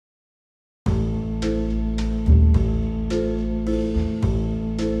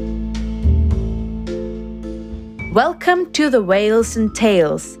Welcome to The Whales and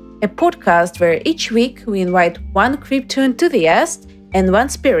Tales, a podcast where each week we invite one crypto enthusiast and one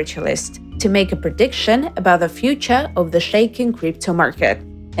spiritualist to make a prediction about the future of the shaking crypto market.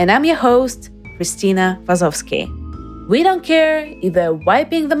 And I'm your host, Christina Wazowski. We don't care if they're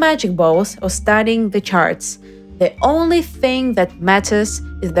wiping the magic balls or studying the charts. The only thing that matters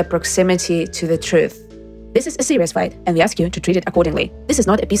is the proximity to the truth. This is a serious fight, and we ask you to treat it accordingly. This is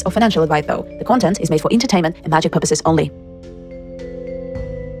not a piece of financial advice, though. The content is made for entertainment and magic purposes only.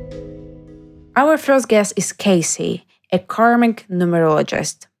 Our first guest is Casey, a karmic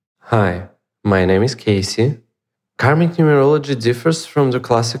numerologist. Hi, my name is Casey. Karmic numerology differs from the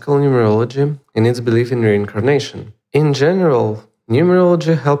classical numerology in its belief in reincarnation. In general,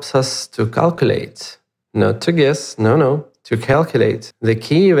 numerology helps us to calculate, not to guess, to calculate the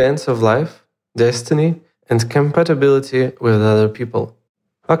key events of life, destiny, and compatibility with other people.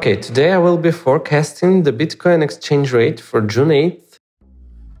 Okay, today I will be forecasting the Bitcoin exchange rate for June 8th.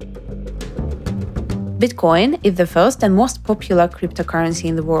 Bitcoin is the first and most popular cryptocurrency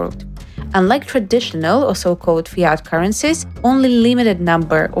in the world. Unlike traditional or so-called fiat currencies, only a limited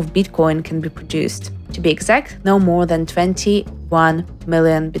number of Bitcoin can be produced. To be exact, no more than 21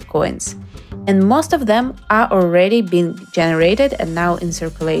 million Bitcoins. And most of them are already being generated and now in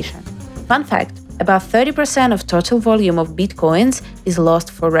circulation. Fun fact, about 30% of total volume of Bitcoins is lost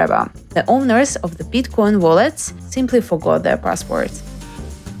forever. The owners of the Bitcoin wallets simply forgot their passwords.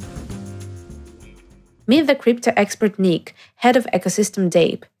 Meet the crypto expert Nick, head of Ecosystem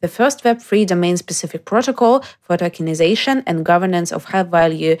Dape, the first Web3 domain-specific protocol for tokenization and governance of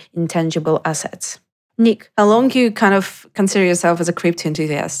high-value intangible assets. Nick, how long do you consider yourself as a crypto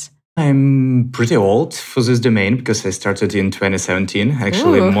enthusiast? I'm pretty old for this domain because I started in 2017.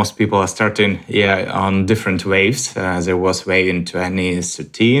 Actually, most people are starting on different waves. There was a wave in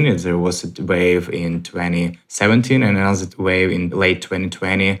 2013, there was a wave in 2017, and another wave in late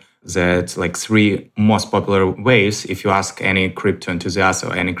 2020. That's like three most popular waves. If you ask any crypto enthusiast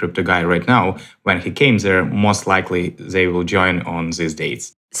or any crypto guy right now, when he came there, most likely they will join on these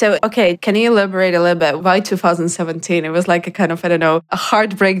dates. So, can you elaborate a little bit? Why 2017? It was like a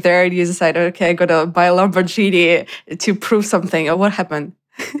heartbreak there. And you decided, I got to buy a Lamborghini to prove something. Or what happened?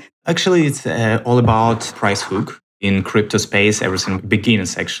 Actually, it's all about price hook. In crypto space, everything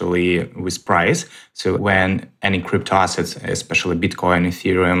begins actually with price. So when any crypto assets, especially Bitcoin,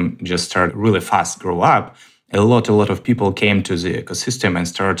 Ethereum, just start really fast grow up, a lot of people came to the ecosystem and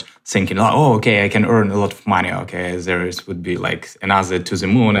start thinking, I can earn a lot of money. Would be like another to the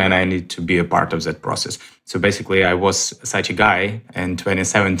moon and I need to be a part of that process. So basically I was such a guy in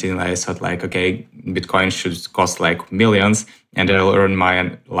 2017. I thought Bitcoin should cost like millions and I'll earn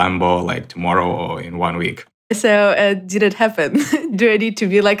my Lambo like tomorrow or in 1 week. So did it happen? Do I need to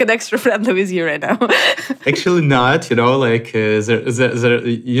be like an extra friendly with you right now? Actually not, usually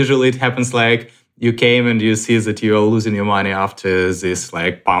it happens like you came and you see that you are losing your money after this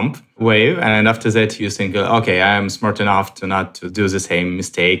pump wave. And after that, you think, I am smart enough to not to do the same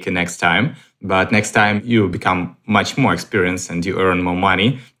mistake next time. But next time you become much more experienced and you earn more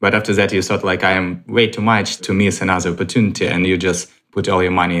money. But after that, you thought I am way too much to miss another opportunity. And you just put all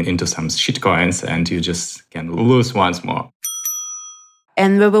your money into some shitcoins and you just can lose once more.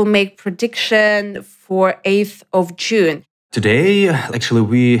 And we will make prediction for 8th of June. Today, actually,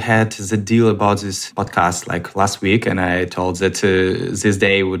 we had the deal about this podcast last week, and I told that this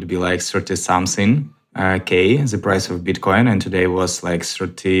day would be 30-something K, the price of Bitcoin, and today was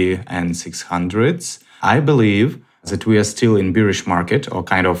 30 and 600s. I believe that we are still in bearish market or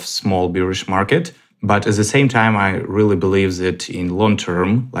kind of small bearish market, but at the same time, I really believe that in long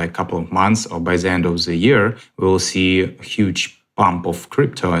term, a couple of months or by the end of the year, we will see a huge pump of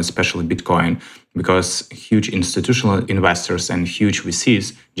crypto, especially Bitcoin, because huge institutional investors and huge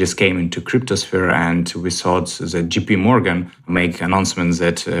VCs just came into cryptosphere, and we saw that JP Morgan make announcements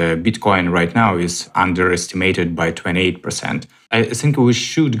that Bitcoin right now is underestimated by 28%. I think we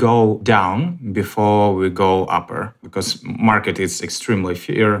should go down before we go upper, because market is extremely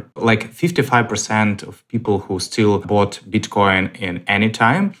fair. 55% of people who still bought Bitcoin in any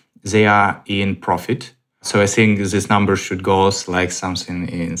time, they are in profit. So I think this number should go something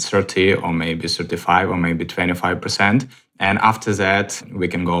in 30 or maybe 35 or maybe 25%. And after that, we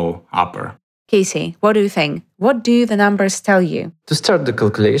can go upper. Casey, what do you think? What do the numbers tell you? To start the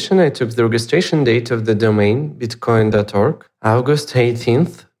calculation, I took the registration date of the domain, bitcoin.org, August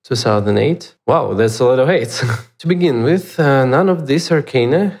 18th, 2008. Wow, that's a lot of 8s. To begin with, none of these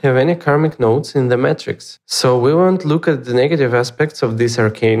arcana have any karmic nodes in the matrix. So we won't look at the negative aspects of these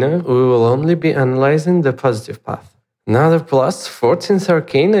arcana, we will only be analyzing the positive path. Another plus, 14th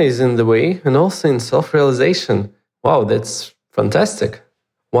arcana is in the way and also in self-realization. Wow, that's fantastic.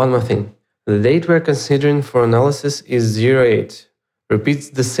 One more thing. The date we're considering for analysis is 08. Repeats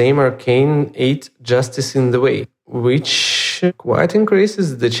the same arcane 8 justice in the way, which quite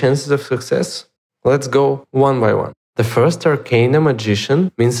increases the chances of success. Let's go one by one. The first arcana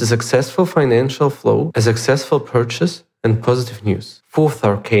magician means a successful financial flow, a successful purchase, and positive news. Fourth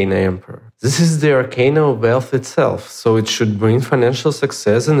arcana emperor. This is the arcana of wealth itself, so it should bring financial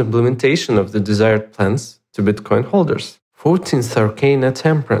success and implementation of the desired plans to Bitcoin holders. 14th arcana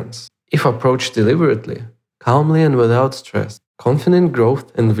temperance. If approached deliberately, calmly and without stress, confident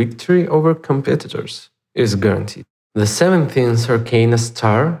growth and victory over competitors is guaranteed. The 17th arcana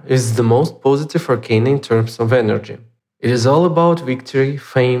star is the most positive arcana in terms of energy. It is all about victory,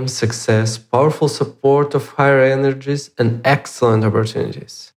 fame, success, powerful support of higher energies, and excellent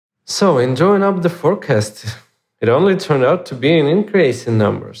opportunities. So, in drawing up the forecast, it only turned out to be an increase in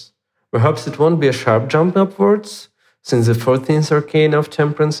numbers. Perhaps it won't be a sharp jump upwards, since the 14th arcana of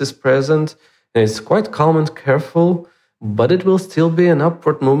temperance is present, and it's quite calm and careful, but it will still be an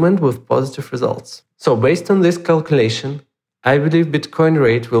upward movement with positive results. So based on this calculation, I believe Bitcoin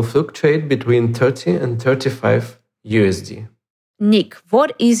rate will fluctuate between 30 and 35 USD. Nick,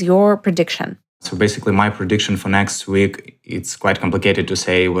 what is your prediction? So basically my prediction for next week, it's quite complicated to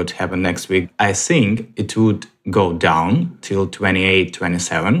say what happened next week. I think it would go down till 28,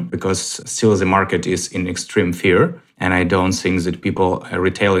 27 because still the market is in extreme fear. And I don't think that people,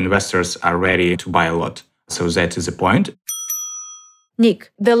 retail investors, are ready to buy a lot. So that is the point.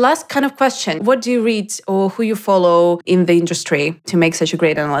 Nick, the last kind of question. What do you read or who you follow in the industry to make such a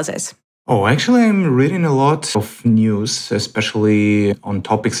great analysis? Oh, actually, I'm reading a lot of news, especially on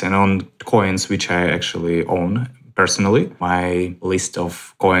topics and on coins, which I actually own personally. My list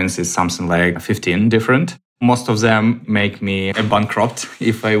of coins is something like 15 different. Most of them make me a bankrupt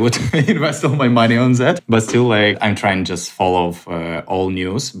if I would invest all my money on that. But still, I'm trying to just follow all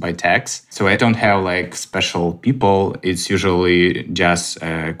news by tags. So I don't have special people. It's usually just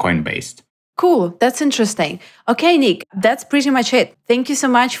coin-based. Cool. That's interesting. Okay, Nick, that's pretty much it. Thank you so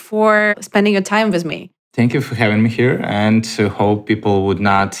much for spending your time with me. Thank you for having me here, and hope people would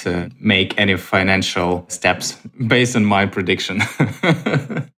not make any financial steps based on my prediction.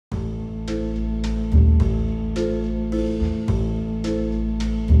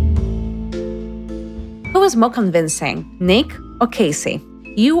 Who was more convincing, Nick or Casey?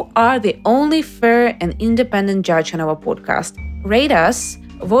 You are the only fair and independent judge on our podcast. Rate us,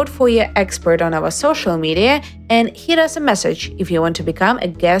 vote for your expert on our social media, and hit us a message if you want to become a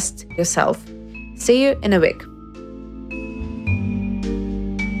guest yourself. See you in a week.